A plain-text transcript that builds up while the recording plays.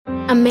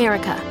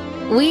America.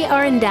 We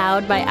are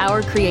endowed by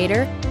our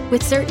Creator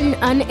with certain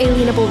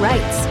unalienable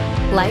rights: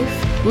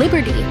 life,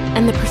 liberty,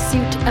 and the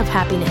pursuit of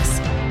happiness.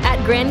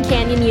 At Grand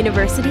Canyon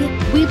University,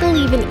 we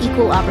believe in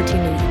equal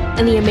opportunity,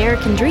 and the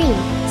American dream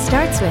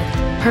starts with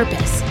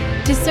purpose.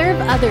 To serve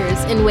others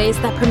in ways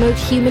that promote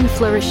human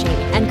flourishing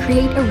and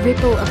create a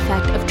ripple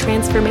effect of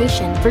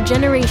transformation for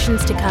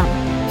generations to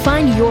come.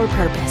 Find your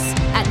purpose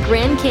at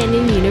Grand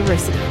Canyon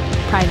University.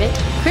 Private,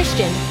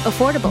 Christian,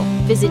 affordable.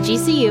 Visit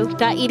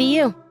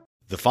gcu.edu.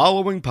 The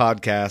following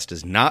podcast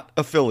is not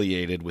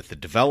affiliated with the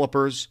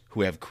developers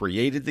who have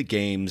created the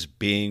games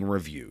being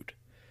reviewed.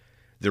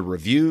 The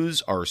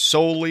reviews are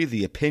solely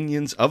the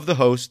opinions of the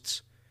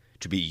hosts,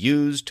 to be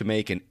used to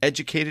make an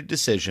educated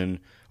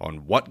decision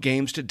on what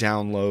games to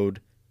download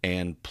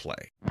and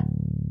play.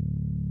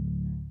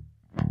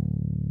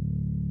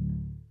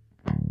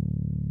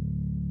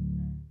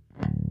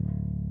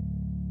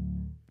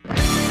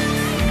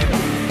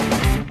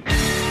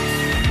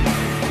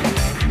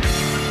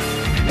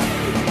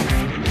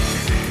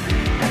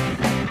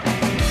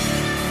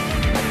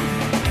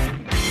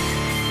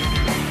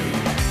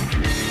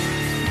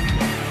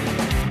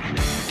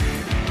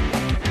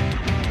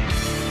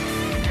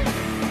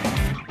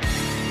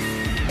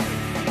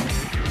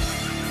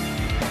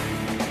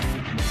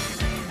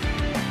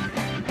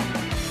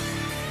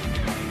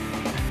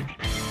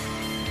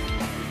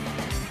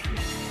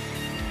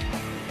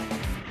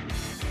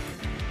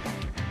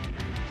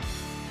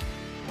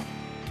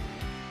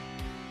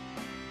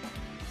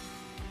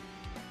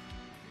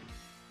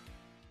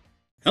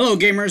 Hello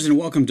gamers and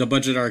welcome to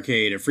Budget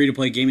Arcade, a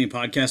free-to-play gaming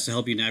podcast to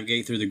help you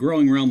navigate through the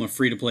growing realm of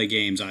free-to-play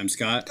games. I'm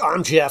Scott.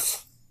 I'm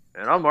Jeff.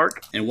 And I'm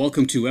Mark. And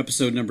welcome to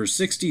episode number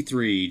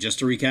 63. Just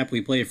to recap,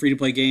 we play a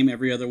free-to-play game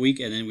every other week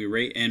and then we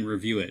rate and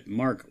review it.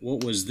 Mark,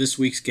 what was this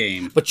week's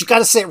game? But you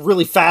gotta say it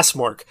really fast,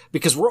 Mark,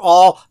 because we're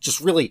all just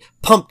really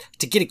pumped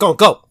to get it going.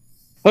 Go!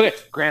 Okay,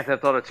 Grand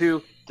Theft Auto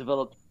 2,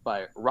 developed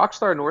by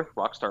Rockstar North,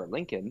 Rockstar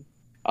Lincoln.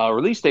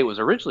 Release date was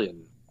originally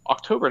in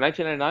October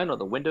 1999 on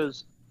the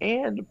Windows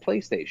and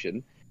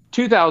PlayStation.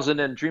 2000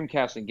 and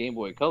Dreamcast and Game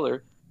Boy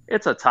Color.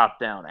 It's a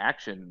top-down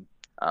action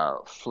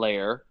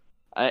flair.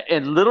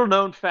 And little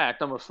known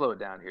fact, I'm going to slow it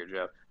down here,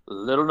 Jeff.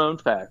 Little known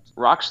fact,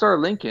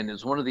 Rockstar Lincoln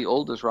is one of the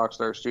oldest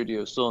Rockstar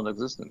studios still in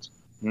existence.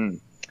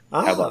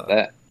 How about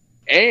that?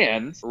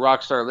 And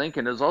Rockstar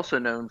Lincoln is also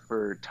known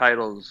for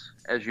titles,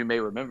 as you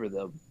may remember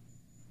them,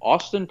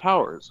 Austin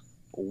Powers,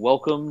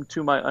 Welcome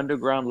to My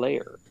Underground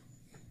Lair,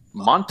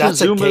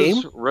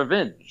 Montezuma's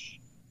Revenge,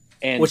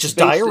 and which is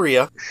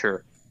diarrhea.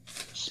 Sure.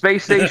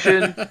 Space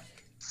Station,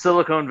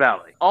 Silicon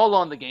Valley. All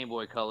on the Game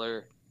Boy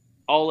Color.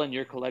 All in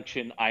your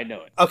collection. I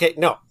know it. Okay,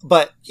 no.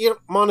 But,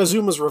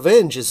 Montezuma's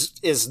Revenge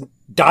is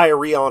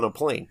diarrhea on a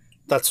plane.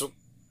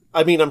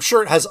 I'm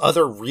sure it has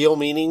other real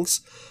meanings,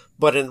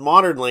 but in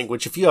modern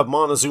language, if you have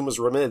Montezuma's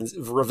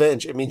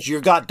Revenge, it means you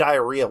got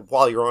diarrhea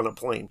while you're on a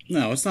plane.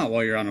 No, it's not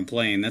while you're on a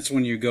plane. That's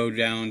when you go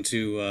down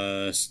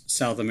to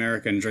South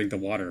America and drink the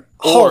water.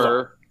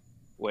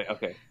 Wait,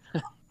 okay.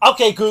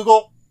 Okay,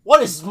 Google.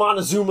 What is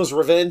Montezuma's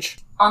Revenge?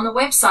 On the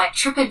website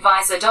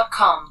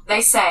TripAdvisor.com, they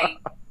say,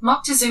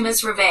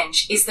 Moctezuma's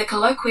Revenge is the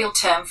colloquial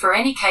term for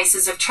any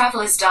cases of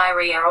travelers'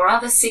 diarrhea or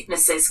other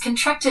sicknesses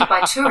contracted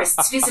by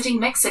tourists visiting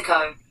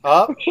Mexico.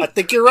 I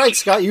think you're right,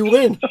 Scott. You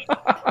win.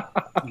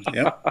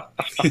 Yep.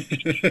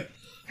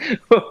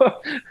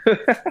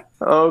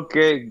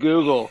 Okay,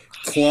 Google.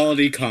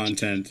 Quality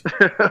content.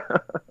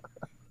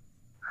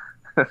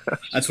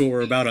 That's what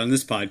we're about on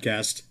this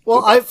podcast.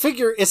 Well, I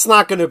figure it's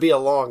not going to be a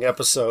long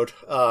episode,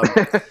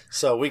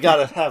 so we got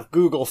to have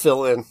Google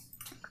fill in.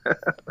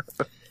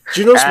 Do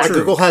you notice my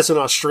Google has an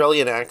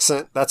Australian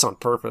accent? That's on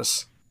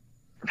purpose.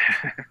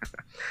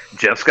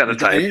 Jeff's got a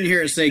type. I didn't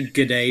hear it say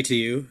 "g'day" to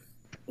you.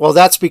 Well,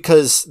 that's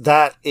because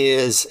that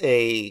is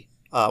a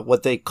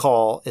what they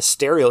call a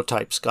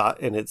stereotype, Scott,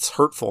 and it's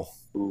hurtful.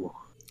 Ooh.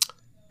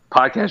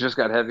 Podcast just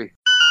got heavy.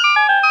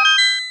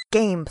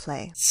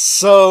 Gameplay.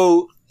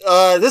 So,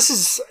 this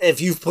is,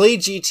 if you've played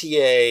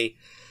GTA,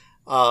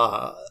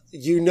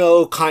 you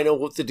know kind of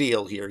what the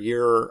deal here.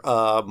 You're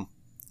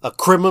a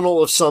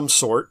criminal of some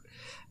sort,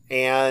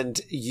 and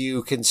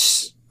you can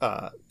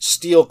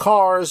steal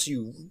cars,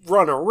 you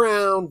run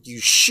around, you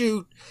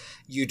shoot,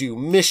 you do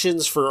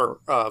missions for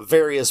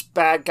various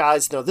bad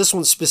guys. Now, this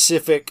one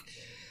specific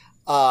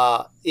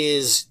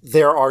is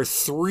there are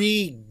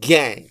 3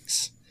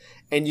 gangs,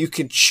 and you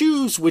can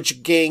choose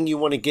which gang you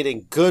want to get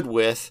in good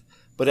with.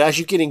 But as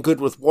you get in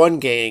good with one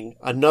gang,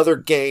 another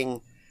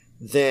gang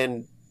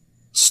then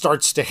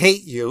starts to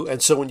hate you.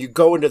 And so when you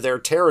go into their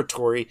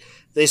territory,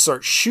 they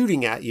start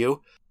shooting at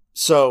you.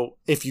 So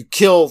if you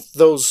kill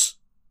those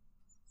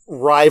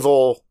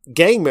rival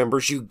gang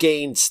members, you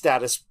gain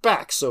status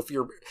back. So if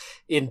you're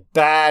in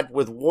bad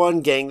with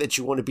one gang that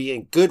you want to be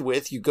in good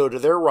with, you go to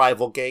their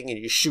rival gang and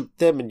you shoot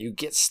them and you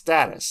get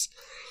status.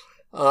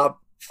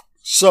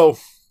 So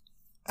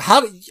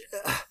how do you...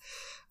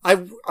 I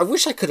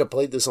wish I could have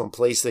played this on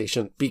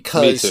PlayStation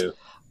because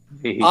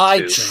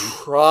I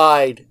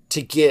tried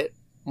to get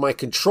my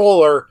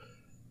controller.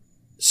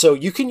 So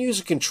you can use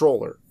a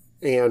controller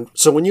And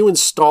so when you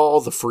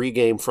install the free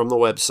game from the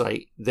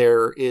website,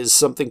 there is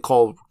something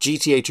called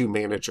GTA 2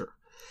 Manager.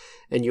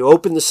 And you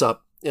open this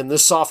up, and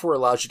this software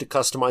allows you to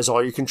customize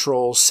all your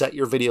controls, set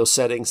your video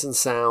settings and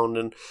sound,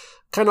 and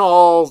kind of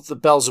all the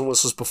bells and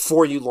whistles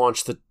before you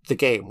launch the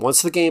game.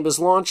 Once the game is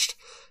launched,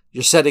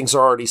 your settings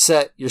are already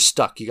set, you're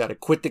stuck. You got to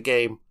quit the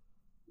game,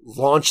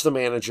 launch the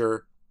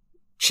manager,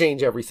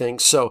 change everything.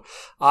 So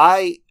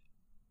I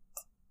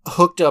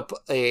hooked up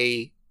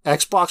a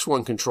Xbox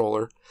One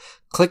controller,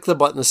 clicked the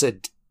button that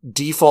said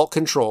default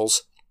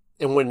controls,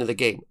 and went into the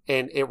game.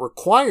 And it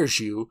requires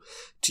you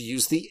to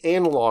use the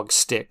analog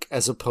stick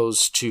as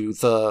opposed to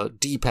the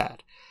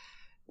D-pad.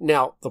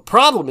 Now, the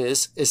problem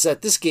is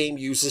that this game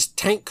uses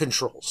tank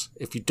controls.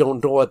 If you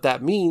don't know what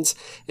that means,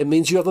 it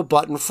means you have a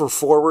button for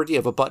forward, you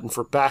have a button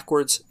for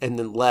backwards, and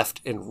then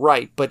left and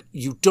right. But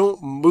you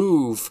don't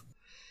move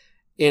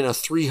in a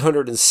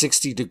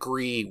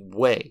 360-degree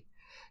way.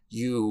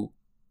 You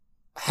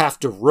have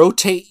to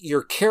rotate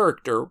your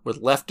character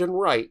with left and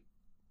right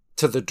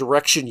to the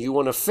direction you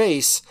want to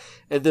face,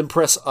 and then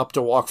press up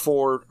to walk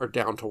forward or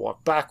down to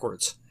walk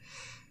backwards.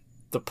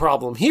 The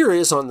problem here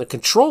is on the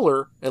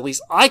controller, at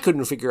least I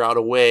couldn't figure out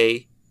a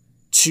way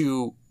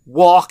to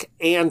walk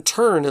and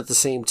turn at the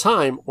same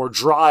time, or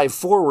drive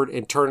forward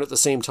and turn at the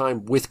same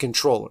time with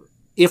controller.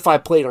 If I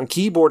played on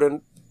keyboard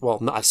and,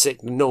 well, I say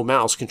no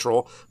mouse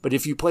control, but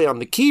if you play on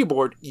the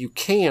keyboard, you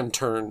can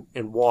turn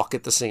and walk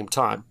at the same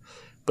time.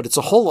 But it's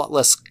a whole lot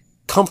less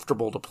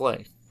comfortable to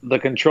play. The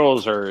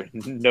controls are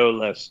no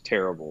less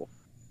terrible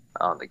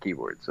on the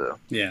keyboard, so.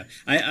 Yeah.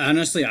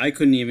 I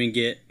couldn't even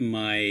get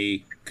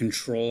my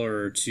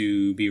controller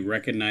to be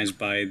recognized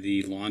by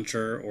the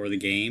launcher or the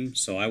game,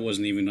 so I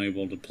wasn't even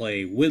able to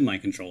play with my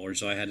controller,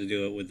 so I had to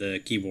do it with the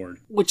keyboard.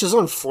 Which is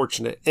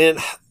unfortunate. And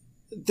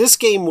this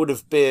game would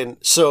have been,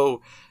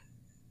 so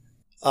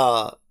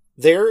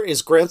there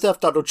is Grand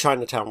Theft Auto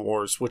Chinatown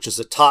Wars, which is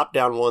a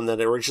top-down one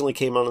that originally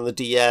came out on the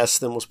DS,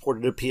 then was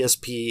ported to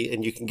PSP,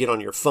 and you can get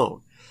on your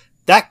phone.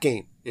 That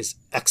game is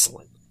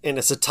excellent. And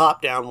it's a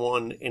top-down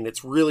one, and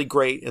it's really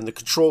great, and the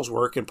controls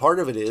work, and part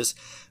of it is,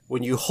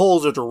 when you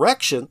hold a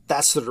direction,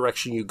 that's the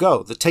direction you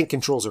go. The tank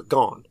controls are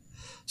gone.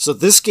 So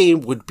this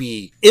game would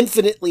be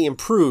infinitely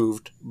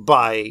improved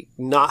by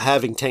not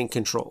having tank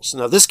controls.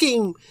 Now, this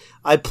game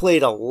I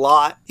played a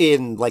lot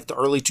in like the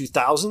early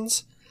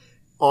 2000s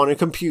on a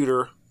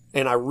computer,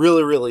 and I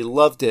really, really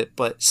loved it.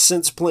 But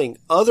since playing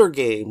other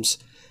games,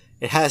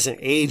 it hasn't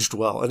aged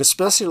well. And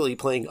especially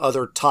playing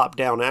other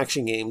top-down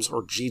action games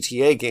or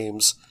GTA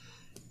games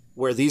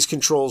where these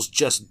controls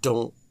just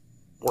don't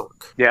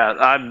work.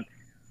 Yeah,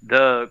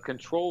 the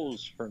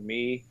controls for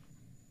me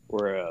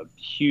were a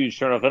huge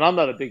turnoff, and I'm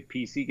not a big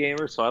PC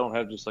gamer, so I don't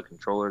have just a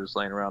controller just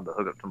laying around to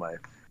hook up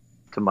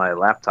to my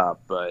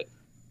laptop. But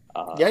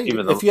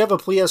if you have a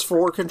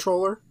PS4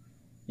 controller,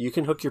 you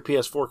can hook your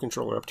PS4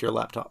 controller up to your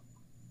laptop.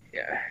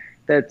 Yeah,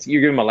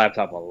 you're giving my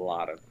laptop a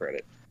lot of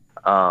credit.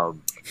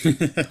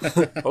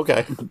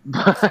 Okay,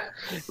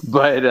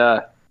 but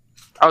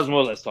I was more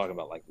or less talking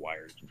about like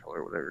wired controller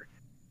or whatever.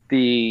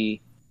 The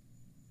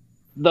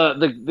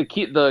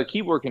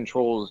keyboard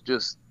controls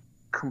just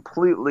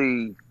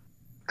completely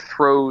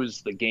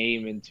throws the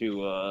game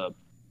into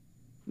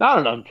not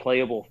an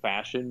unplayable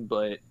fashion,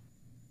 but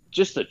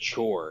just a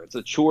chore. It's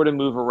a chore to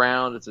move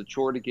around. It's a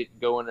chore to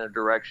get going in a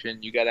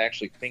direction. You got to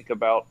actually think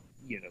about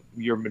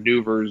your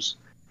maneuvers,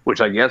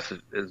 which I guess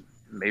is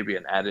maybe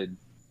an added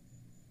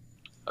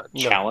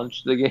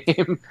challenge to the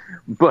game.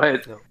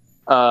 But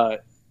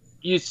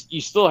you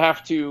still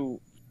have to,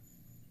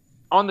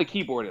 on the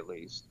keyboard at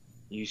least,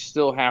 you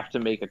still have to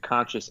make a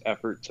conscious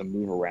effort to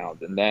move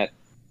around, and that,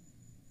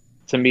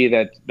 to me,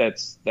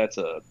 that's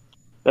a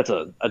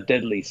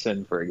deadly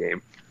sin for a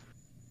game.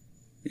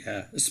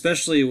 Yeah,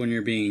 especially when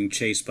you're being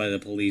chased by the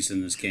police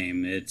in this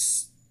game.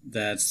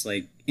 That's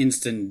like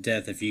instant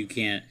death if you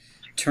can't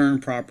turn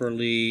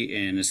properly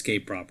and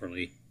escape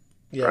properly.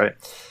 Yeah. Right.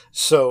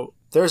 So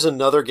there's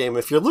another game.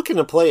 If you're looking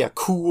to play a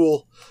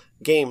cool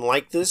game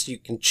like this, you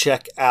can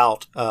check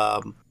out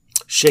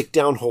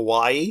Shakedown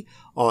Hawaii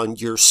on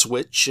your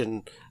Switch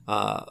and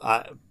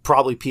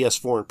probably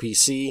PS4 and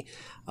PC.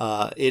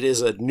 It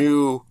is a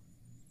new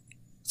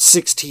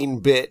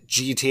 16-bit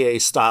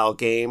GTA-style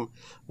game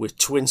with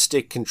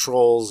twin-stick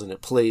controls, and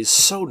it plays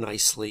so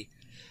nicely.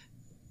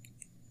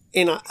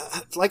 And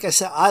like I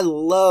said, I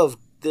loved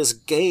this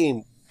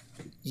game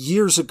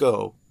years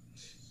ago,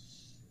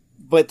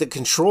 but the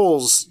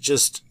controls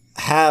just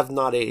have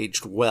not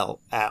aged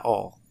well at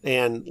all.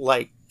 And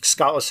like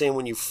Scott was saying,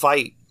 when you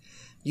fight,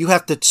 you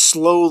have to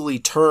slowly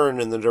turn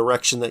in the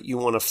direction that you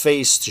want to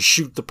face to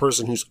shoot the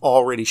person who's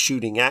already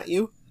shooting at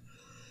you.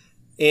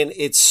 And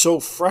it's so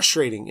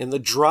frustrating. And the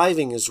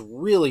driving is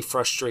really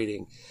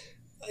frustrating.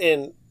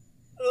 And,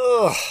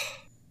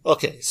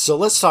 okay, so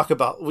let's talk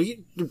about...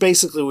 We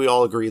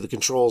all agree the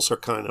controls are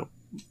kind of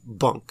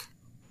bunk.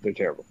 They're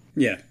terrible.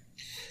 Yeah.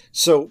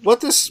 So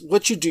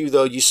what you do,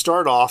 though, you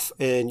start off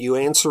and you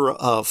answer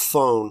a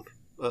phone,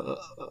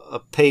 a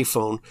pay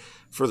phone,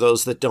 for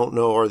those that don't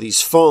know, are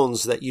these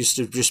phones that used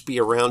to just be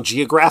around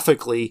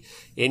geographically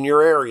in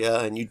your area,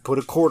 and you'd put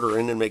a quarter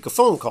in and make a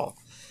phone call.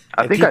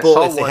 I And think I people,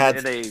 saw if they one had-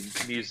 in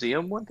a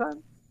museum one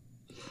time.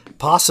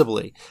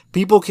 Possibly.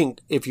 People can,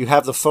 if you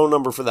have the phone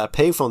number for that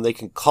payphone, they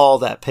can call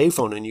that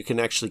payphone and you can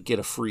actually get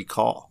a free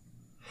call.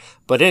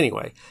 But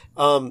anyway,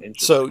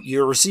 so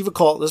you receive a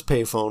call at this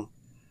payphone,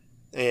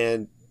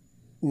 and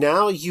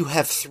now you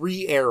have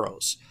 3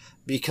 arrows,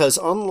 because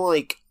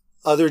unlike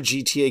other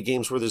GTA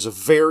games where there's a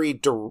very,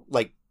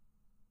 like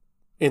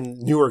in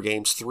newer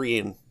games, 3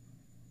 and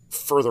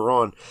further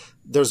on,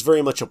 there's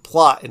very much a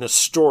plot and a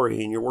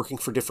story, and you're working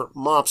for different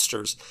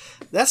mobsters.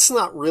 That's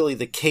not really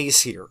the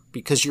case here,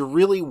 because you're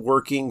really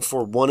working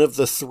for one of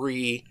the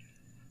 3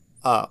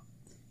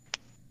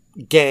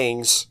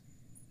 gangs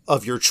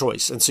of your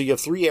choice. And so you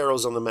have 3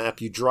 arrows on the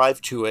map. You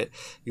drive to it.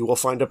 You will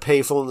find a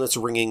payphone that's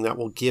ringing that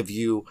will give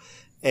you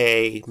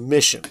a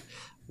mission.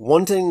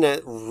 One thing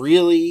that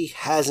really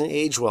hasn't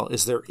aged well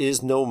is there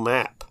is no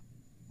map.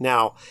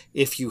 Now,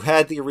 if you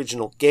had the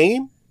original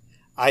game,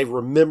 I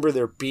remember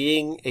there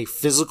being a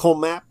physical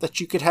map that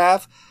you could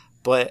have,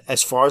 but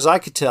as far as I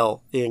could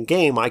tell, in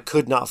game, I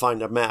could not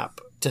find a map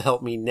to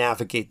help me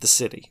navigate the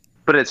city.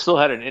 But it still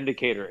had an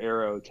indicator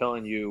arrow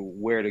telling you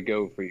where to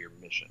go for your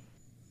mission.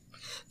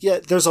 Yeah,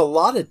 there's a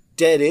lot of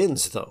dead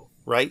ends, though,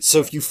 right? So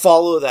if you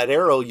follow that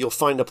arrow, you'll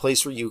find a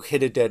place where you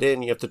hit a dead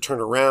end, you have to turn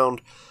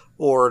around,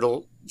 or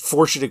it'll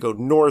force you to go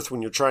north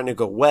when you're trying to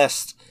go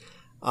west.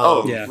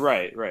 Yeah.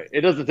 Right.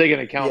 It doesn't take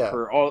into account Yeah.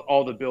 for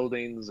all the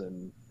buildings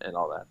and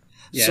all that.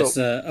 Yeah, So- it's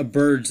a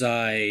bird's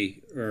eye,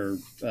 or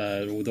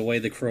the way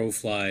the crow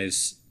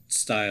flies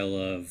style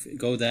of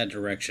go that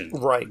direction.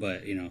 Right.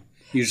 But,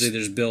 usually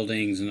there's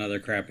buildings and other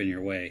crap in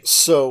your way.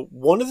 So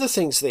one of the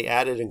things they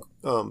added in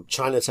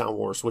Chinatown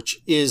Wars,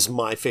 which is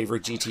my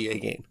favorite GTA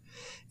game,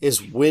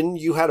 is when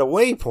you had a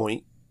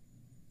waypoint,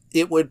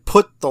 it would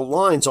put the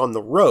lines on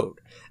the road.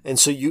 And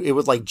so it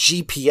would like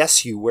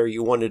GPS you where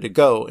you wanted to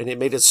go. And it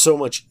made it so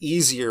much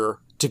easier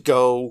to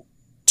go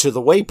to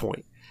the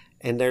waypoint.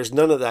 And there's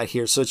none of that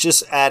here. So it's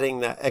just adding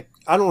that.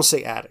 I don't want to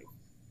say adding.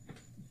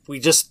 We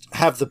just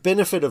have the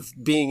benefit of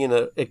being in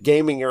a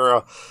gaming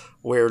era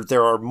where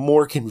there are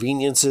more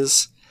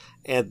conveniences.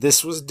 And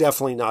this was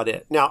definitely not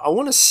it. Now, I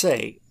want to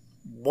say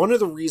one of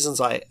the reasons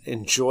I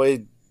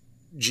enjoyed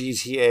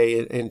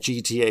GTA and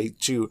GTA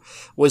 2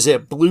 was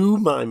it blew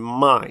my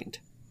mind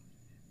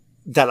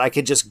that I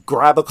could just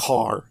grab a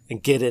car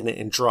and get in it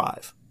and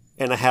drive.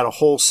 And I had a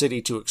whole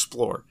city to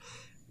explore.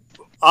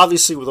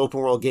 Obviously, with open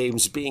world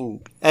games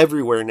being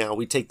everywhere now,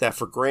 we take that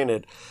for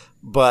granted.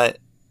 But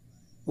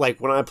like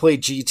when I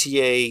played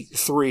GTA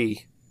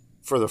 3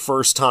 for the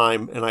first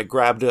time and I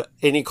grabbed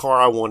any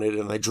car I wanted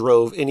and I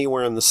drove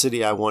anywhere in the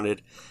city I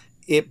wanted,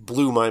 it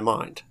blew my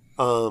mind.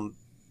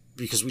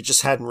 Because we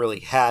just hadn't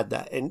really had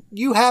that. And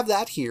you have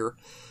that here.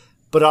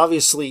 But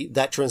obviously,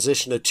 that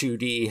transition to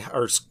 2D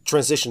or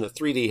transition to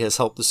 3D has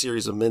helped the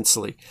series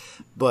immensely.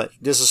 But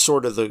this is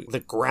sort of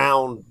the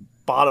ground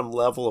bottom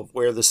level of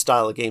where this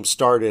style of game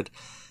started.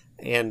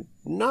 And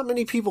not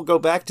many people go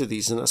back to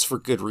these, and that's for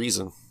good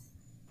reason.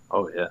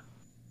 Oh yeah.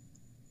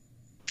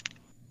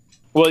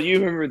 Well, you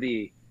remember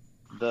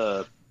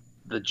the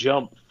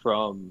jump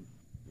from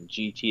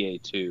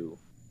GTA 2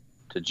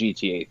 to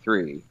GTA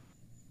 3.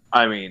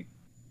 I mean,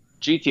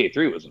 GTA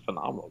 3 was a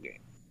phenomenal game.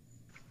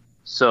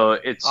 So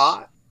it's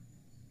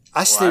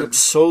I stayed up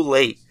so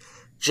late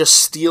just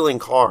stealing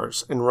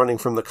cars and running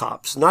from the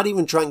cops, not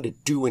even trying to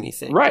do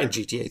anything Right. in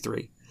GTA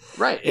 3.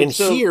 right. And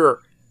so, here,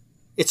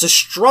 it's a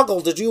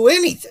struggle to do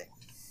anything.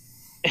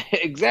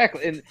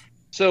 exactly. And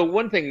so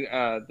one thing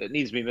that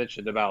needs to be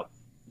mentioned about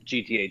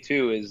GTA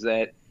 2 is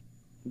that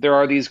there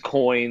are these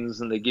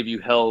coins, and they give you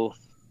health,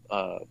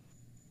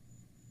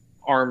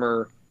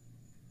 armor.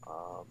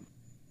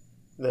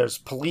 There's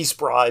police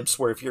bribes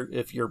where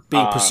if you're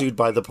being pursued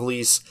by the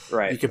police,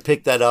 Right. you can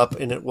pick that up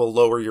and it will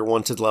lower your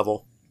wanted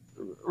level.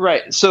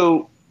 Right.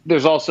 So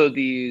there's also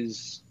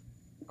these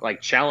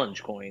like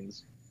challenge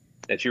coins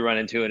that you run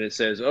into, and it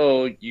says,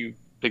 "Oh, you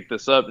picked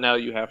this up. Now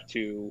you have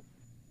to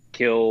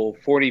kill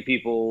 40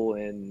 people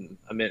in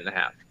a minute and a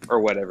half, or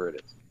whatever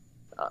it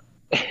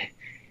is."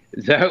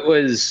 That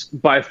was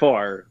by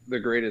far the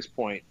greatest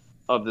point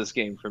of this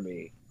game for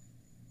me.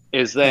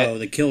 Is that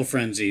the kill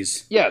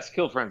frenzies. yes,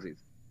 kill frenzies.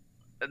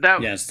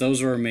 That Yes,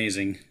 those were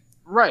amazing.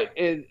 right.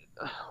 And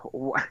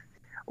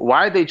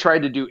why they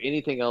tried to do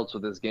anything else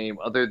with this game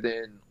other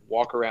than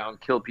walk around,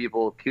 kill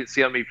people,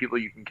 see how many people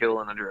you can kill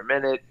in under a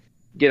minute,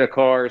 get a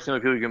car, see how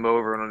many people you can mow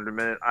over in under a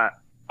minute.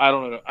 I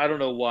don't know. I don't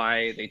know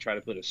why they try to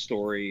put a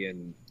story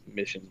and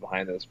missions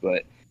behind this,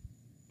 but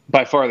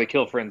by far the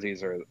kill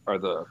frenzies are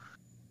the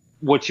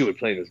what you would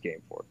play this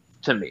game for,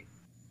 to me.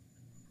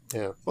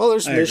 Yeah. Well,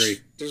 there's I agree.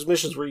 there's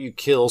missions where you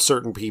kill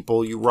certain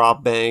people, you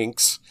rob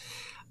banks,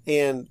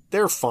 and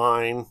they're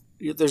fine.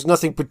 There's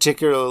nothing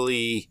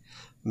particularly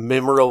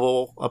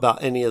memorable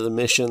about any of the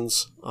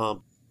missions.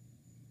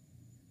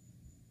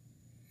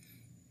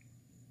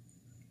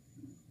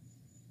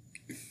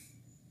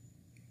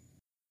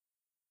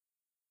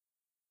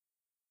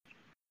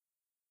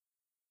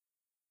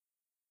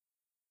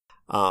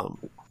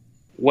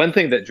 One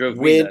thing that drove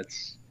me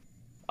nuts.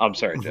 I'm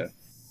sorry, Jeff.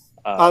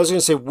 I was going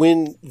to say,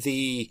 when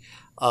the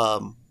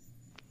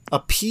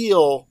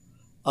appeal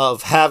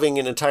of having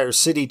an entire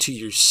city to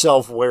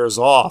yourself wears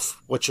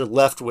off, what you're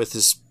left with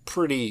is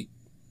pretty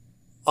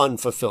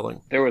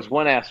unfulfilling. There was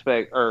one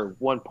aspect or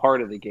one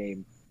part of the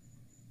game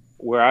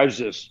where I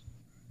was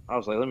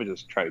like, let me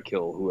just try to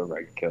kill whoever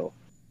I can kill.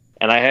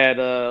 And I had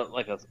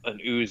like an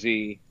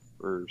Uzi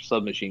or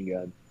submachine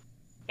gun,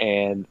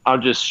 and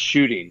I'm just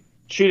shooting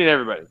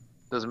everybody.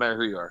 Doesn't matter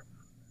who you are.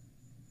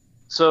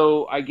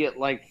 So I get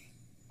like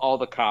all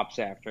the cops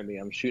after me.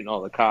 I'm shooting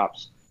all the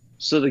cops.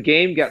 So the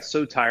game got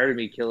so tired of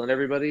me killing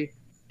everybody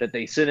that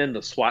they sent in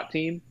the SWAT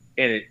team,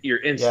 and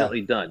you're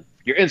instantly done.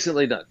 You're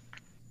instantly done.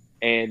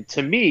 And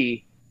to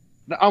me,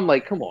 I'm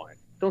like, come on,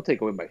 don't take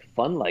away my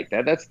fun like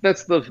that. That's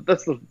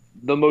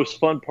the most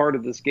fun part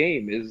of this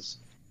game is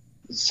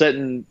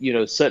setting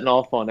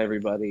off on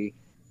everybody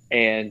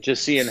and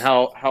just seeing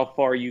how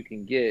far you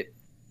can get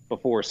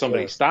before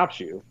somebody stops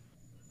you.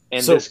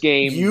 And so this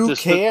game, you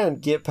can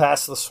get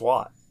past the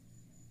SWAT,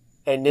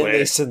 and then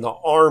they send the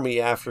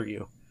army after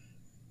you,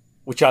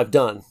 which I've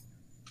done.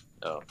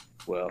 Oh,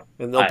 well.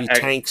 And there'll be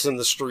tanks in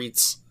the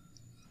streets.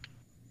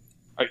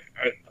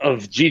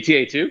 Of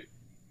GTA 2?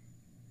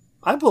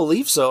 I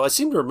believe so. I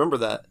seem to remember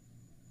that.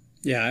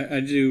 Yeah, I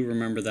do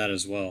remember that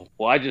as well.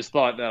 Well, I just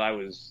thought that I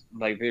was,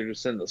 like, they were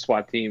just sending the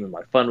SWAT team and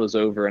my fun was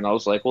over, and I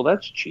was like, well,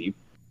 that's cheap.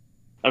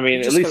 I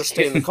mean, at least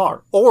stay in the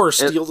car. Or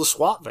steal the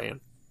SWAT van.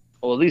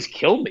 Well, at least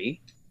kill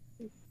me.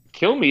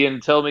 Kill me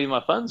and tell me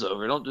my fun's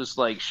over. Don't just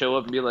like show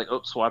up and be like,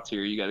 oh, SWAT's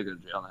here, you gotta go to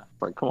jail now.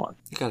 Like, come on.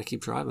 You gotta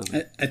keep driving.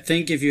 I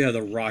think if you have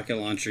the rocket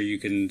launcher, you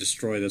can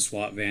destroy the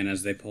SWAT van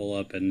as they pull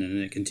up, and then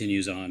it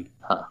continues on.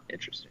 Huh,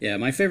 interesting. Yeah,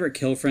 my favorite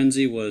kill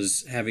frenzy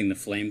was having the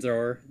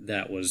flamethrower.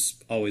 That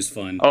was always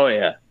fun. Oh,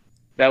 yeah.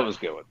 That was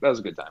good. That was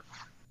a good time.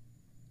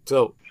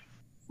 So,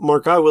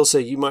 Mark, I will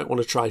say you might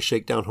want to try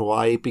Shakedown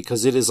Hawaii,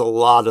 because it is a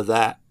lot of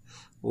that.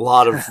 A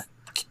lot of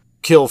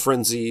kill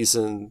frenzies,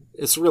 and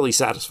it's really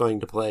satisfying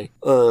to play.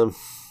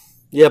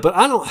 Yeah, but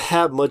I don't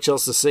have much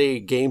else to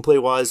say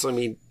gameplay-wise. I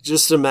mean,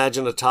 just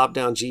imagine a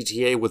top-down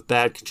GTA with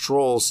bad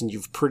controls, and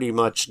you've pretty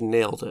much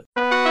nailed it.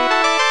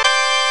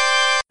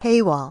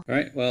 Paywall. All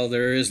right, well,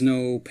 there is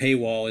no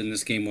paywall in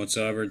this game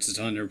whatsoever. It's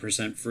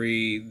 100%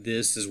 free,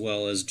 this as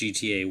well as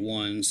GTA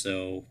 1,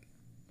 so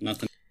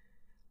nothing.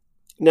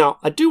 Now,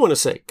 I do want to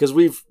say, because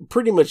we've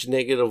pretty much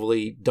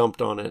negatively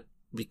dumped on it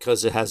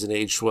because it hasn't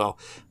aged well,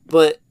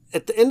 but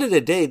at the end of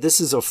the day,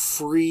 this is a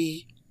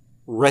free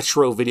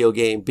retro video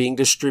game being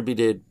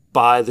distributed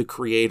by the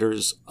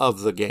creators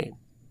of the game.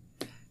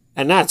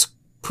 And that's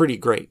pretty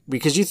great,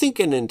 because you think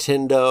of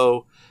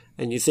Nintendo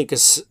and you think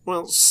of,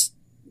 well,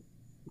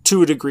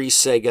 to a degree,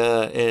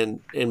 Sega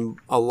and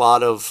a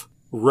lot of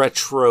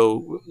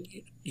retro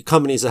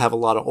companies that have a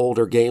lot of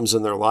older games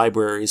in their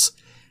libraries.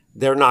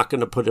 They're not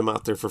going to put them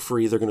out there for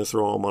free. They're going to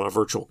throw them on a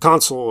virtual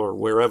console or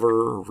wherever,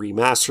 or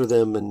remaster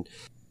them. And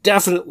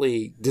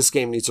definitely this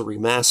game needs a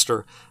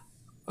remaster.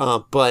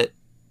 But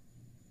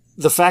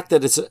the fact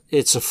that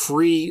it's a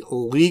free,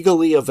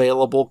 legally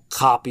available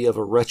copy of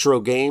a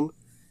retro game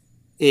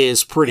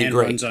is pretty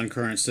great. And runs on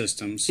current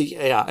systems.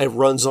 Yeah, it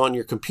runs on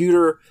your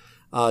computer.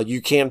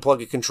 You can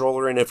plug a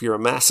controller in if you're a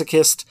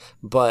masochist,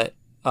 but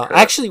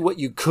actually what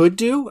you could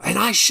do, and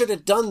I should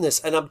have done this,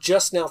 and I'm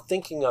just now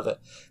thinking of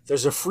it.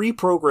 There's a free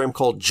program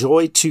called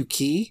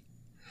Joy2Key.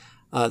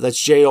 That's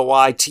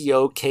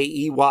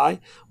JOYTOKEY,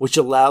 which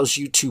allows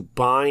you to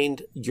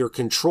bind your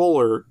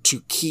controller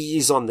to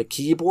keys on the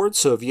keyboard.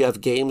 So if you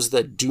have games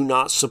that do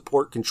not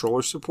support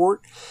controller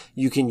support,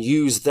 you can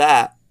use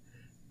that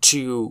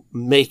to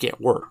make it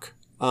work.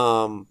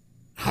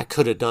 I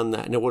could have done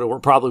that, and it would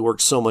have probably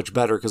worked so much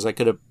better because I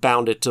could have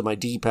bound it to my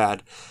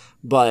D-pad.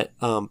 But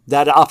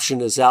that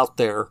option is out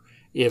there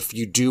if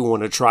you do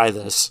want to try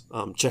this.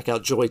 Check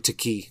out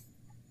Joy2Key.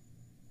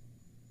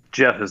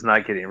 Jeff is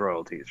not getting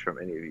royalties from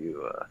any of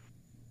you.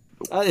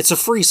 It's a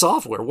free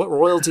software. What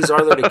royalties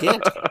are there to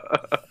get?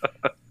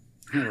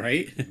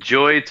 Right?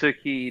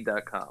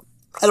 Joy2Key.com.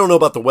 I don't know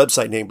about the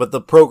website name, but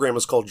the program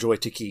is called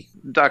Joy2Key.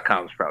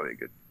 .com is probably a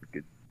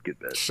good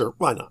bet. Sure,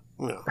 why not?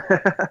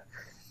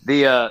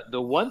 Yeah.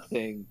 The one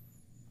thing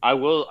I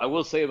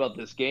will say about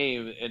this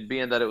game, and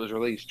being that it was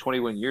released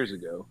 21 years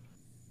ago,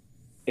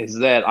 is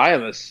that I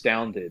am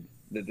astounded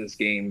that this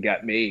game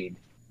got made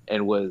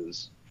and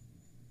was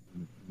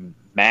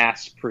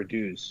mass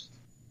produced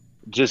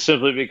just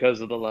simply because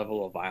of the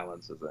level of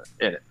violence in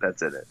it.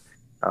 That's in it.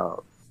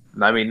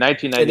 I mean,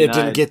 1999. And it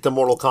didn't get the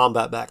Mortal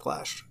Kombat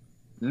backlash.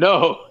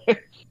 No,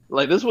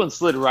 like this one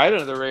slid right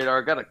under the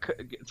radar.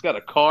 It's got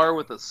a car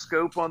with a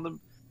scope on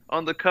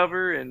the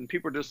cover, and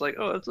people are just like,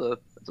 "Oh, that's a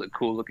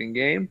cool looking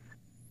game."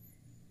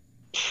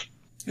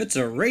 It's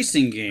a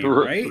racing game,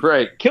 right?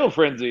 Right. Kill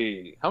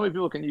Frenzy. How many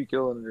people can you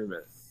kill in a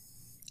minute?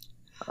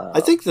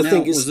 I think the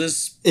thing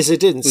is it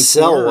didn't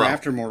sell well.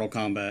 After Mortal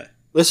Kombat.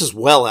 This is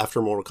well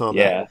after Mortal Kombat.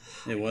 Yeah.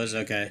 It was?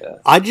 Okay. Yeah.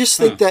 I just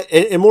think that,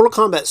 and Mortal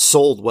Kombat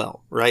sold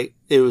well, right?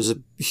 It was a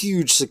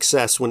huge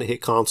success when it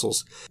hit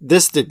consoles.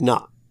 This did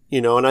not,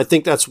 and I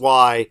think that's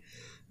why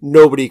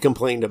nobody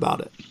complained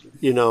about it,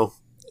 you know.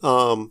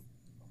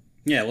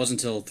 Yeah, it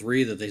wasn't until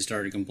 3 that they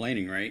started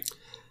complaining, right?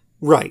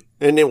 Right.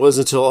 And it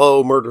wasn't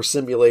until, murder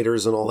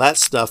simulators and all that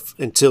stuff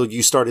until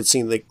you started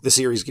seeing the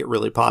series get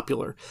really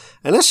popular.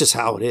 And that's just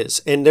how it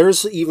is. And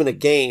there's even a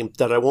game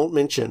that I won't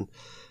mention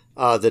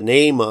the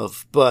name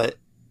of, but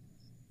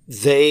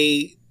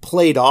they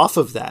played off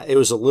of that. It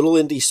was a little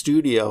indie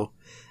studio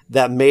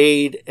that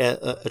made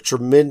a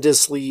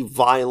tremendously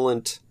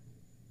violent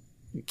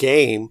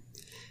game,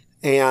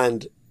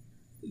 and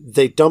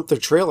they dumped their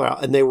trailer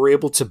out, and they were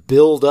able to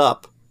build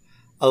up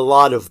a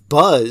lot of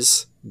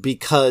buzz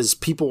because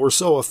people were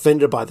so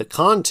offended by the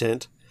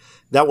content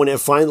that when it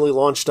finally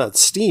launched on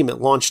Steam,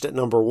 it launched at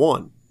number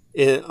 1,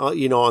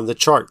 on the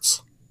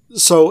charts.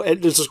 So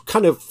it's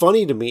kind of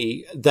funny to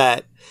me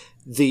that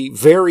the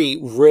very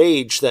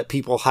rage that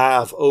people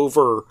have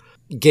over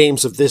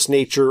games of this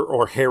nature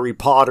or Harry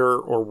Potter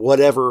or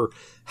whatever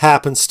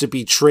happens to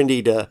be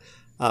trendy to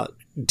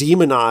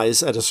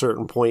demonize at a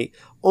certain point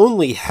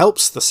only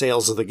helps the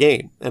sales of the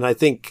game. And I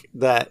think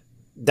that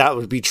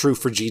would be true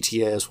for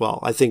GTA as well.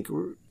 I think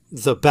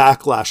the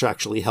backlash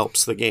actually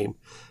helps the game,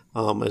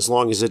 as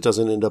long as it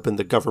doesn't end up in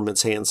the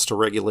government's hands to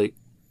regulate.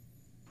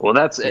 Well,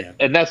 that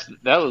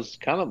was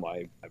kind of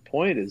my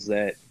point, is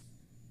that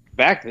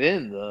back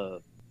then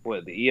the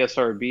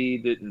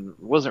ESRB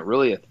wasn't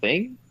really a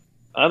thing.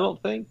 I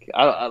don't think.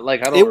 I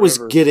don't. It was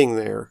getting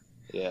there.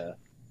 Yeah,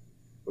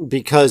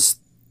 because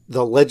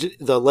the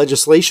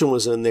legislation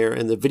was in there,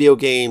 and the video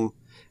game.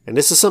 And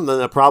this is something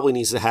that probably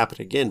needs to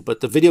happen again,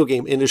 but the video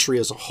game industry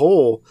as a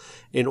whole,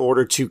 in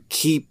order to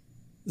keep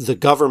the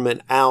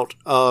government out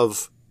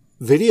of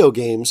video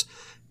games,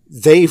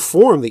 they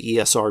formed the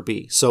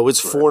ESRB. So it's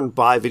formed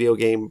by video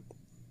game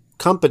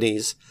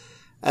companies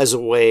as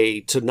a way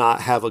to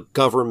not have a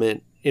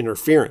government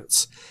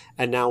interference.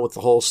 And now with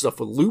the whole stuff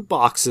with loot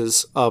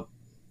boxes up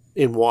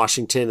in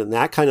Washington and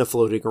that kind of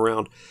floating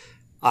around,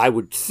 I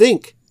would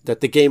think that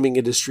the gaming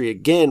industry,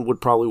 again, would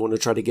probably want to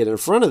try to get in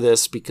front of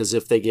this, because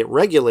if they get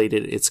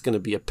regulated, it's going to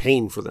be a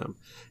pain for them.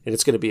 And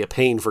it's going to be a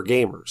pain for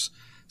gamers.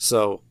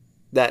 So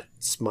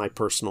that's my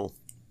personal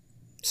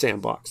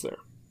sandbox there.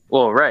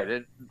 Well,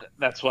 right.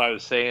 That's why I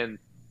was saying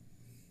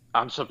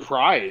I'm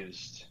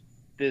surprised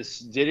this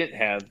didn't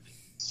have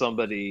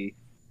somebody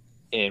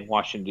in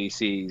Washington,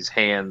 D.C.'s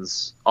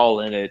hands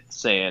all in it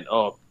saying,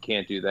 oh,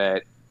 can't do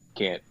that,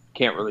 can't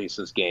release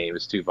this game,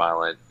 it's too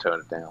violent, tone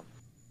it down.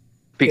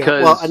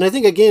 Because and I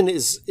think again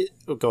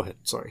go ahead.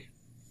 Sorry.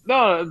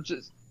 No,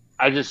 this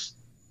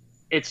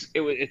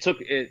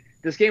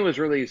game was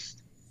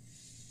released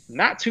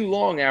not too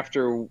long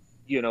after,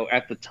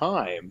 at the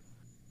time,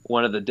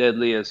 one of the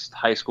deadliest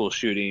high school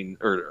shooting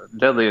or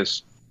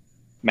deadliest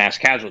mass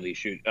casualty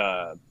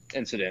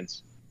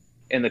incidents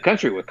in the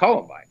country with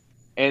Columbine.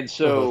 And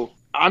so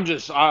I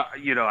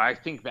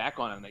think back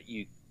on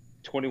it,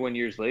 21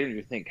 years later,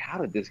 you think, how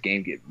did this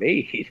game get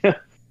made?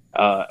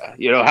 How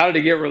did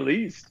it get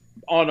released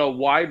on a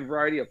wide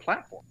variety of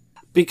platforms?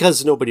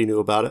 Because nobody knew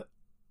about it.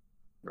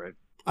 Right.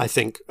 I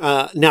think.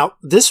 Now,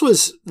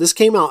 this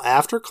came out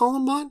after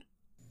Columbine?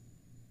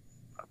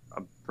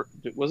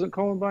 Wasn't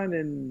Columbine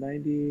in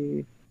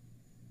 90?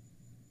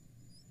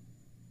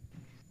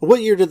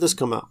 What year did this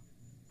come out?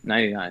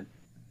 99.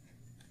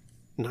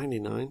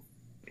 99?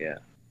 Yeah.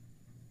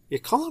 Yeah,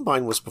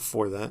 Columbine was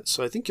before that,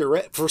 so I think you're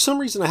right. For some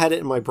reason, I had it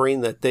in my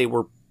brain that they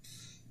were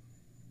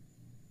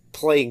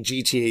playing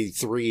GTA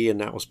 3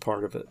 and that was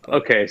part of it.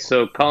 Okay,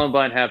 so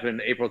Columbine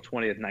happened April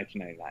 20th,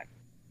 1999.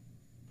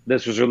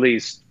 This was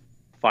released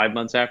 5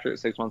 months after it,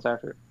 6 months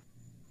after it.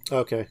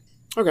 Okay.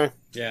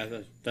 Yeah,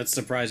 that's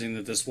surprising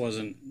that this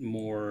wasn't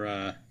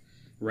more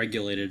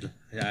regulated.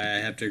 I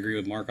have to agree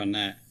with Mark on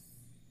that.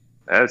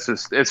 It's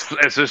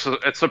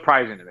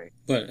surprising to me.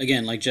 But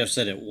again, like Jeff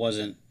said, it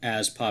wasn't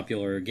as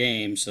popular a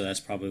game, so that's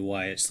probably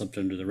why it slipped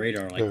under the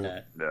radar like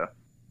that. Yeah.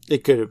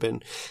 It could have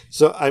been.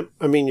 So,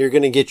 I mean, you're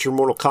going to get your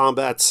Mortal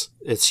Kombats.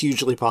 It's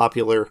hugely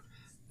popular,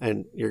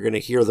 and you're going to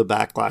hear the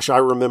backlash. I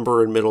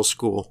remember in middle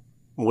school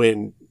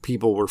when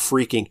people were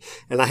freaking,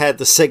 and I had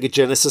the Sega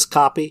Genesis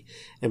copy,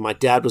 and my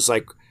dad was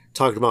like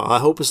talking about, I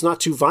hope it's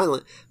not too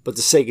violent, but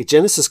the Sega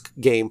Genesis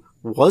game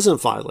wasn't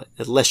violent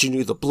unless you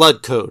knew the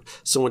blood code.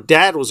 So when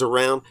Dad was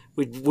around,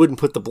 we wouldn't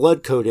put the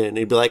blood code in.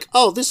 He'd be like,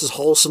 oh, this is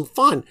wholesome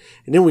fun.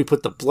 And then we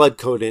put the blood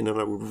code in, and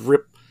I would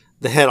rip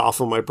the head off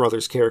of my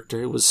brother's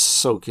character. It was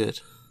so good.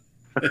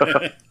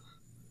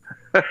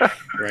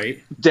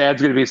 Right?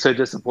 Dad's going to be so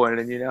disappointed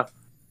in you now.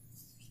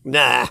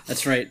 Nah.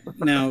 That's right.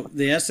 Now,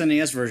 the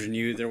SNES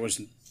version, there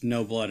was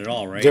no blood at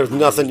all, right? There's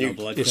nothing. There was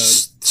no blood code.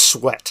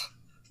 Sweat.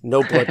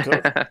 No blood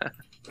code.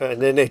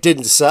 And then it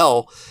didn't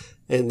sell.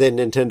 And then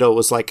Nintendo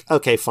was like,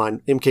 okay, fine.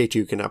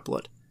 MK2 can have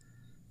blood.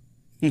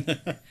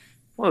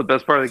 Well, the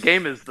best part of the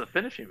game is the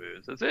finishing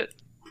moves. That's it.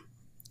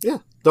 Yeah.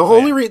 The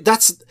only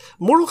that's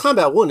Mortal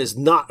Kombat 1 is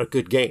not a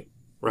good game,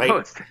 right? No,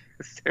 it's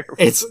terrible.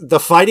 The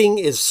fighting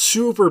is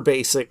super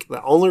basic.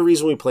 The only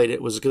reason we played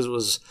it was because it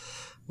was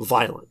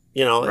violent.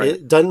 Right.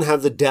 It doesn't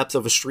have the depth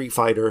of a Street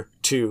Fighter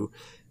 2.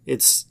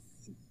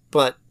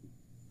 But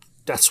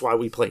that's why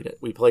we played it.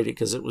 We played it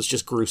because it was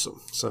just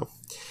gruesome. So,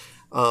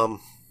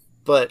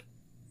 but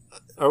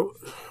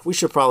we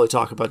should probably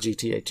talk about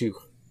GTA 2.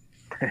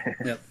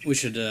 Yep, we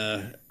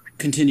should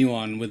continue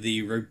on with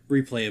the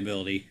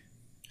replayability.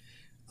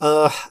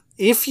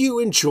 If you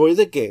enjoy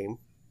the game,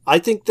 I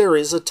think there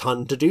is a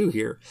ton to do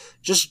here.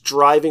 Just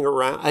driving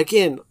around.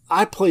 Again,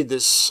 I played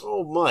this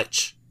so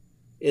much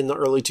in the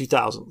early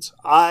 2000s.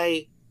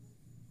 I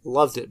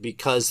loved it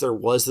because there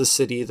was the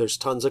city, there's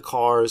tons of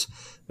cars,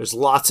 there's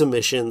lots of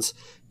missions.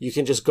 You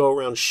can just go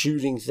around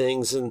shooting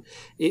things, and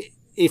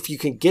if you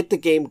can get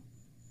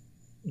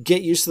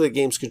used to the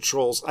game's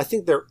controls, I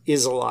think there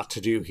is a lot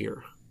to do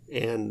here.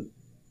 And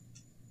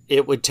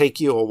it would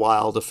take you a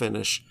while to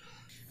finish.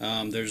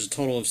 There's a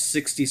total of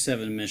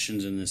 67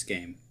 missions in this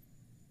game.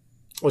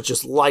 Which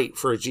is light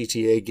for a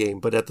GTA game,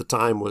 but at the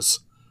time was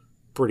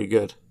pretty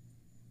good.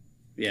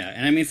 Yeah,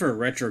 and I mean, for a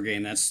retro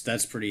game,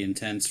 that's pretty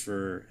intense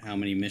for how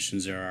many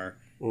missions there are.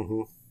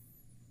 Mm-hmm.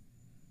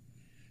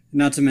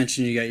 Not to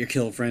mention you got your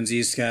kill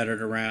frenzies scattered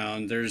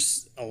around.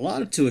 There's a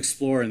lot to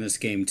explore in this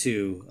game,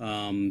 too.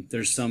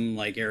 There's some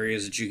like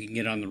areas that you can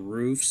get on the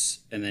roofs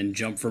and then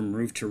jump from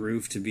roof to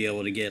roof to be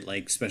able to get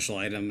like special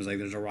items. Like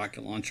there's a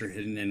rocket launcher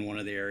hidden in one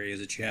of the areas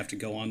that you have to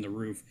go on the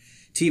roof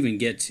to even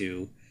get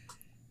to.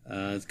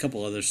 A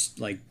couple other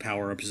like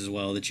power-ups as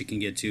well that you can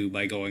get to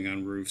by going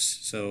on roofs.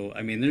 So,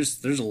 I mean,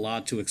 there's a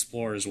lot to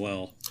explore as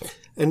well.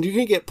 And you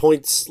can get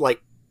points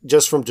like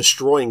just from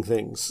destroying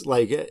things.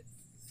 Like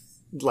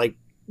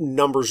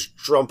numbers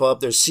jump up.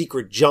 There's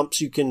secret jumps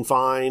you can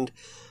find.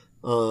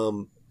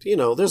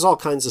 There's all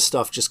kinds of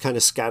stuff just kind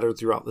of scattered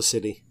throughout the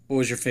city. What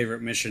was your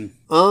favorite mission?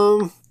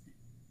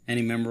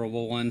 Any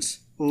memorable ones?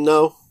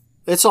 No.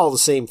 It's all the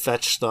same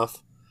fetch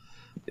stuff.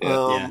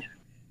 Yeah.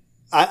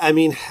 I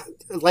mean,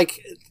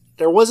 like,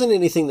 there wasn't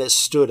anything that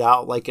stood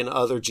out like in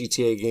other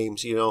GTA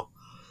games,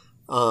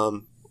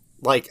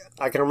 Like,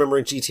 I can remember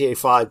in GTA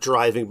 5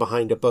 driving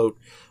behind a boat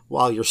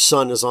while your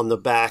son is on the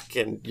back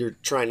and you're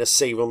trying to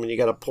save him and you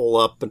got to pull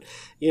up. And,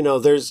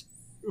 there's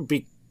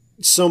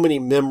so many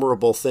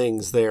memorable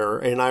things there.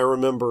 And I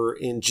remember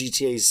in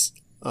GTA's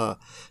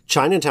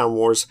Chinatown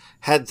Wars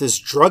had this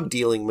drug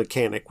dealing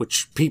mechanic,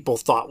 which people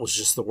thought was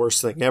just the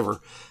worst thing ever.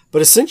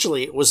 But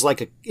essentially it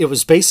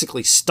was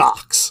basically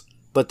stocks.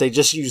 But they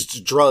just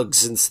used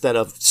drugs instead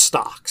of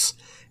stocks.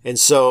 And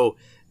so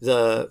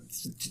there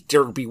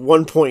would be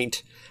one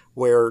point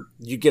where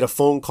you get a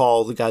phone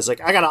call. The guy's like,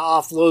 I got to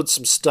offload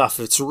some stuff.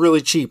 It's really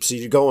cheap. So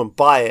you go and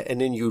buy it.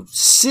 And then you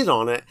sit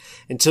on it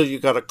until you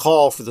got a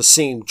call for the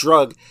same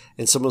drug.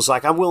 And someone's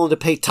like, I'm willing to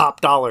pay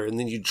top dollar. And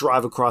then you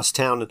drive across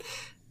town. And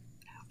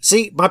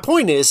see, my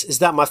point is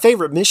that my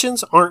favorite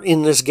missions aren't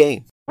in this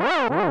game.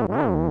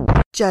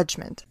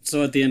 Judgment.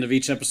 So at the end of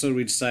each episode,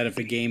 we decide if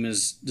a game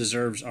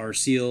deserves our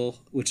seal,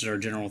 which is our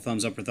general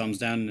thumbs up or thumbs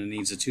down, and it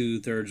needs a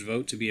 2/3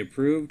 vote to be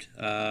approved.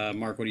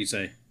 Mark, what do you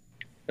say?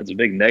 That's a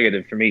big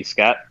negative for me,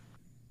 Scott.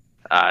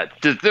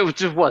 It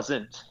just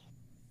wasn't.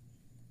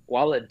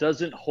 While it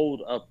doesn't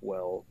hold up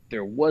well,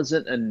 there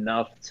wasn't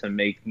enough to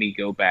make me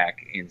go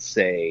back and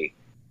say,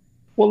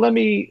 well, let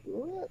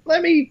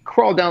me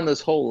crawl down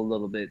this hole a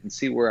little bit and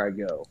see where I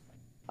go.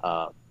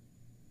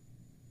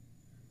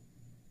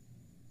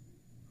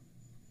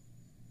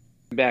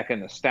 Back a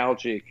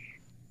nostalgic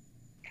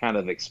kind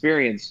of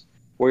experience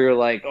where you're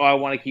like, oh, I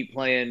want to keep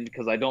playing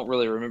because I don't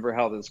really remember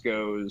how this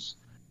goes,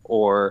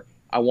 or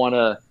I want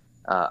to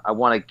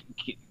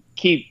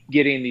keep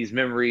getting these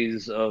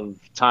memories of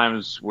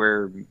times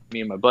where me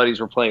and my buddies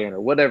were playing or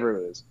whatever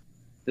it is.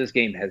 This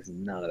game has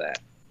none of that.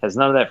 Has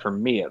none of that for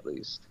me, at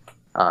least.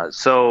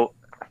 So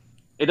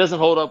it doesn't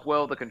hold up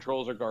well. The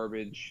controls are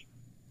garbage,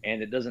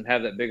 and it doesn't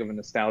have that big of a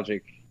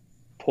nostalgic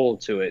pull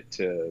to it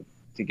to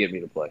get me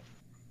to play.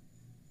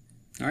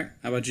 All right.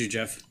 How about you,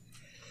 Jeff?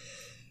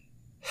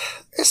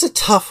 It's a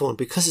tough one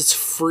because it's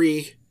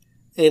free,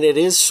 and it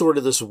is sort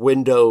of this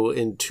window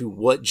into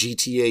what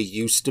GTA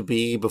used to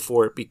be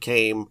before it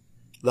became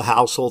the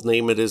household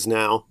name it is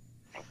now.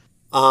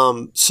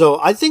 So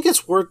I think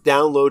it's worth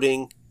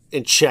downloading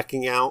and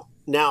checking out.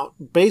 Now,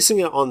 basing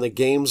it on the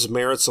game's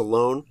merits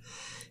alone,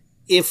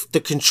 if the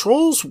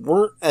controls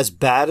weren't as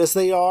bad as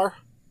they are,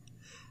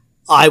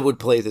 I would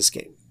play this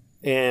game,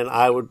 and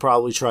I would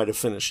probably try to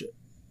finish it.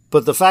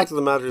 But the fact of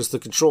the matter is the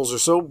controls are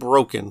so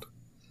broken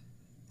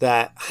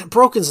that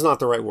broken's not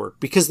the right word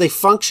because they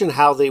function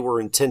how they were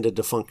intended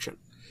to function.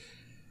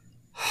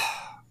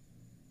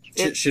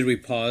 Should we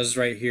pause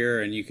right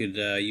here and you could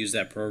use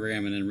that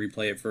program and then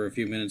replay it for a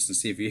few minutes and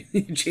see if you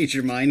change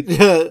your mind?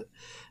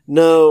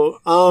 No.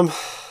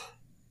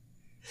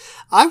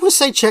 I would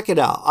say check it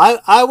out.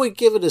 I would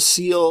give it a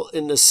seal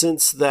in the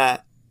sense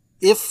that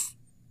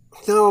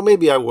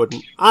maybe I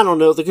wouldn't. I don't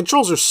know. The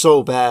controls are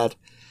so bad.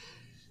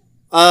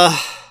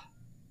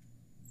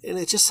 And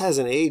it just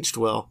hasn't aged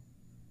well.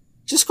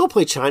 Just go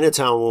play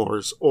Chinatown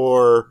Wars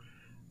or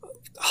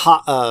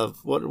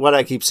what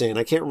I keep saying.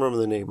 I can't remember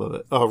the name of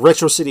it.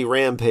 Retro City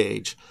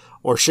Rampage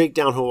or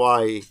Shakedown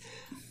Hawaii.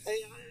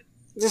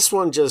 This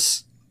one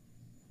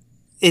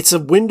it's a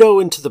window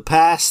into the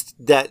past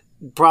that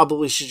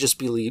probably should just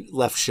be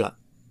left shut.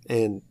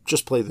 and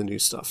just play the new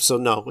stuff. So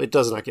no, it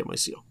does not get my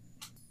seal.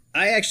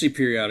 I actually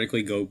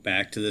periodically go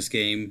back to this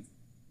game,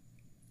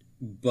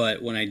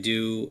 but when I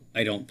do,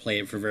 I don't play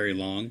it for very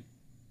long.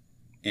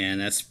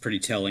 And that's pretty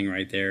telling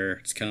right there.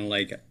 It's kind of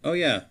like, oh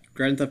yeah,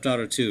 Grand Theft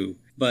Auto 2.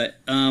 But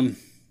I'm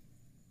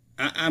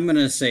going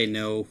to say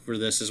no for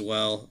this as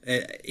well.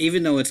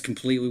 Even though it's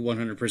completely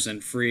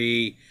 100%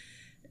 free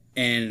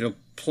and it'll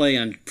play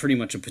on pretty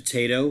much a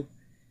potato,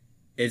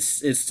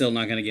 it's still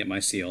not going to get my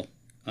seal.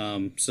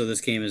 So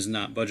this game is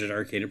not Budget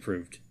Arcade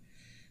approved.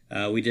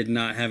 We did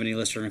not have any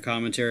listener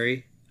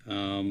commentary.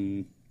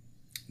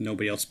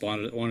 Nobody else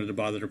wanted to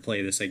bother to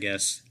play this, I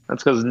guess.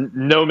 That's because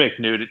no Mick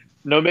knew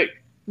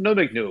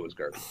it was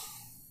garbage.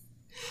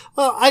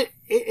 Well,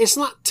 it's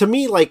not, to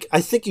me, like,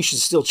 I think you should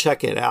still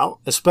check it out,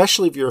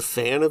 especially if you're a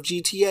fan of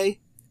GTA,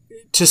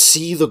 to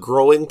see the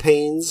growing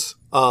pains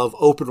of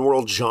open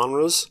world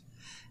genres.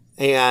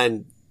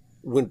 And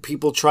when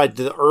people tried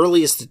the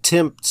earliest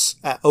attempts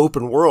at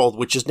open world,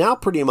 which is now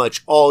pretty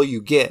much all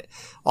you get,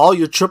 all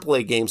your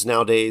AAA games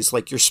nowadays,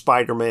 like your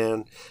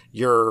Spider-Man,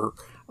 your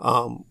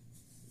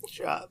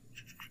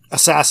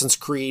Assassin's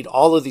Creed,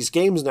 all of these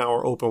games now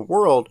are open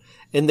world,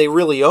 and they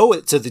really owe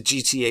it to the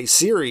GTA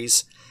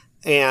series.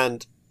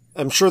 And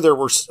I'm sure there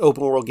were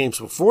open world games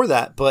before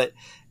that, but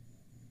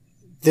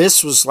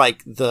this was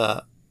like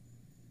the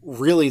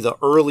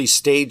early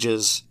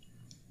stages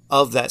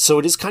of that. So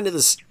it is kind of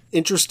this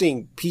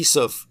interesting piece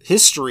of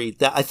history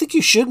that I think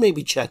you should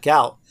maybe check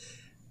out,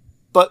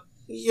 but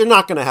you're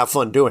not going to have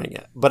fun doing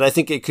it. But I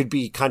think it could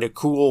be kind of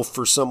cool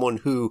for someone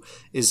who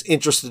is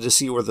interested to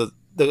see where the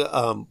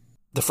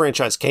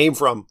franchise came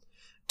from,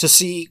 to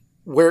see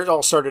where it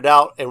all started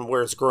out and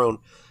where it's grown.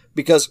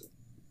 Because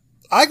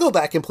I go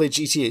back and play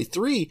GTA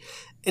 3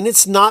 and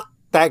it's not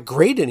that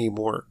great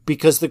anymore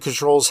because the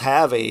controls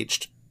have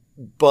aged.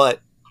 But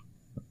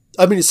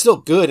I mean, it's still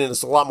good and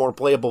it's a lot more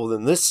playable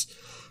than this.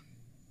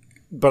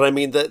 But I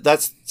mean,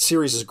 that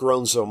series has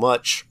grown so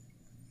much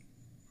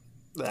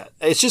that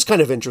it's just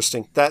kind of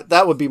interesting.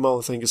 That would be my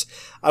only thing. Is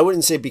I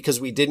wouldn't say because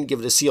we didn't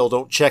give it a seal,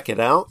 don't check it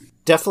out.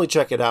 Definitely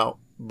check it out,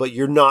 but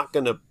you're not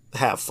going to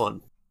have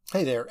fun.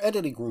 Hey there,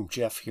 Editing Room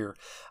Jeff here.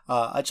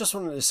 I just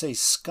wanted to say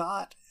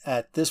Scott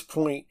at this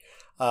point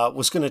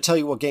was going to tell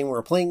you what game we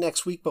were playing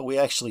next week, but we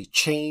actually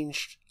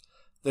changed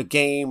the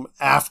game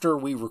after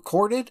we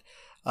recorded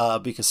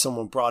because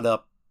someone brought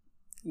up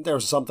there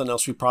was something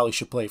else we probably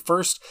should play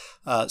first.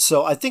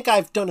 So I think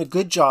I've done a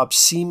good job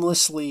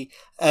seamlessly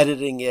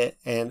editing it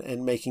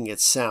and making it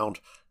sound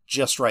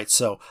just right.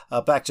 So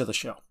back to the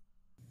show.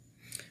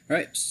 All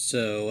right,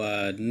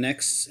 so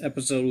next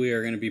episode we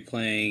are going to be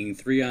playing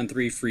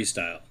 3-on-3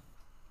 freestyle.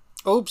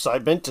 Oops, I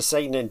meant to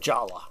say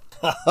Ninjala.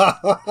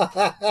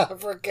 I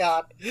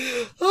forgot.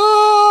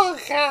 Oh,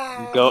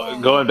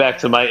 God. Going back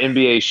to my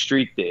NBA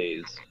Street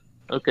days.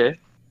 Okay,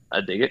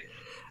 I dig it.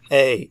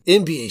 Hey,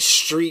 NBA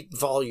Street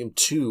Volume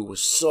 2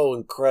 was so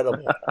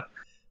incredible.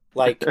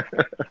 Like,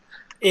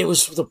 it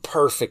was the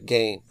perfect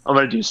game. I'm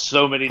going to do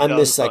so many dunks. I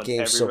miss that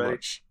game so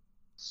much.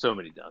 So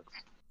many dunks.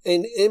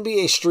 And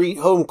NBA Street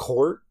Home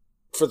Court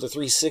for the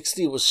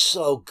 360 was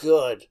so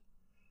good.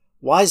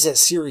 Why is that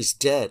series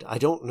dead? I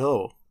don't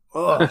know.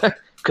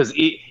 Because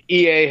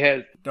EA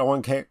has... No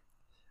one cares.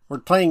 We're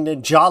playing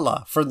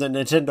Ninjala for the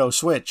Nintendo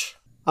Switch.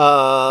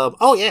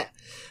 Oh, yeah.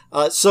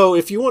 So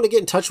if you want to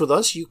get in touch with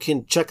us, you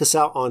can check us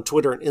out on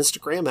Twitter and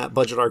Instagram at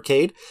Budget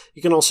Arcade.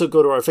 You can also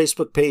go to our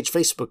Facebook page,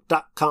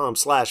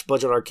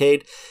 facebook.com/Budget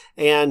Arcade.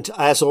 And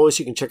as always,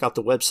 you can check out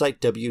the website,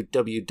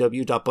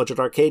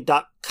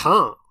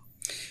 www.budgetarcade.com.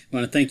 I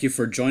want to thank you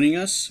for joining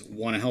us.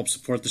 Want to help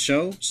support the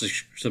show?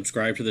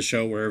 Subscribe to the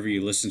show wherever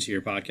you listen to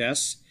your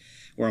podcasts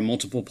or on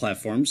multiple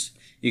platforms.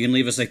 You can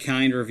leave us a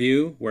kind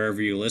review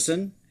wherever you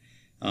listen.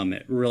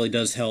 It really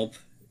does help.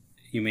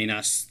 You may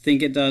not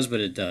think it does, but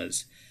it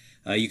does.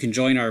 You can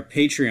join our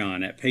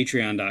Patreon at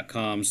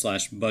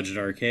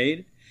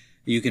patreon.com/budgetarcade.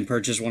 You can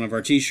purchase one of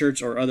our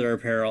t-shirts or other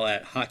apparel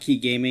at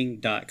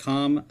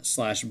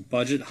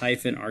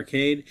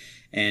hotkeygaming.com/budget-arcade.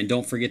 And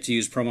don't forget to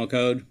use promo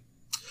code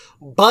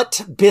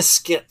Butt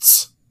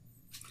Biscuits.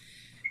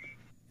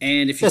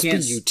 And if you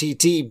can't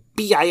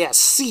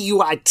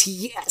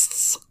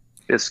BUTTBISCUITS.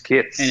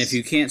 Biscuits. And if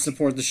you can't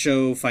support the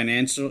show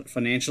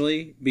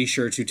financially, be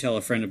sure to tell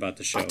a friend about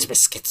the show. Butt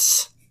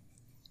Biscuits.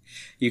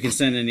 You can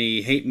send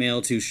any hate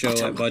mail to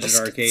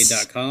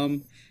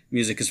show@budgetarcade.com.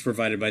 Music is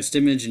provided by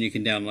Stimage, and you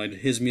can download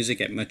his music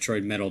at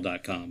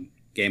metroidmetal.com.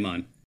 Game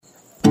on.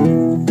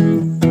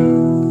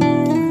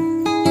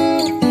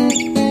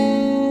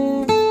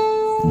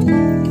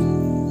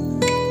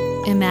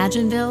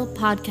 Imagineville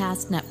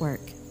Podcast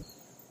Network.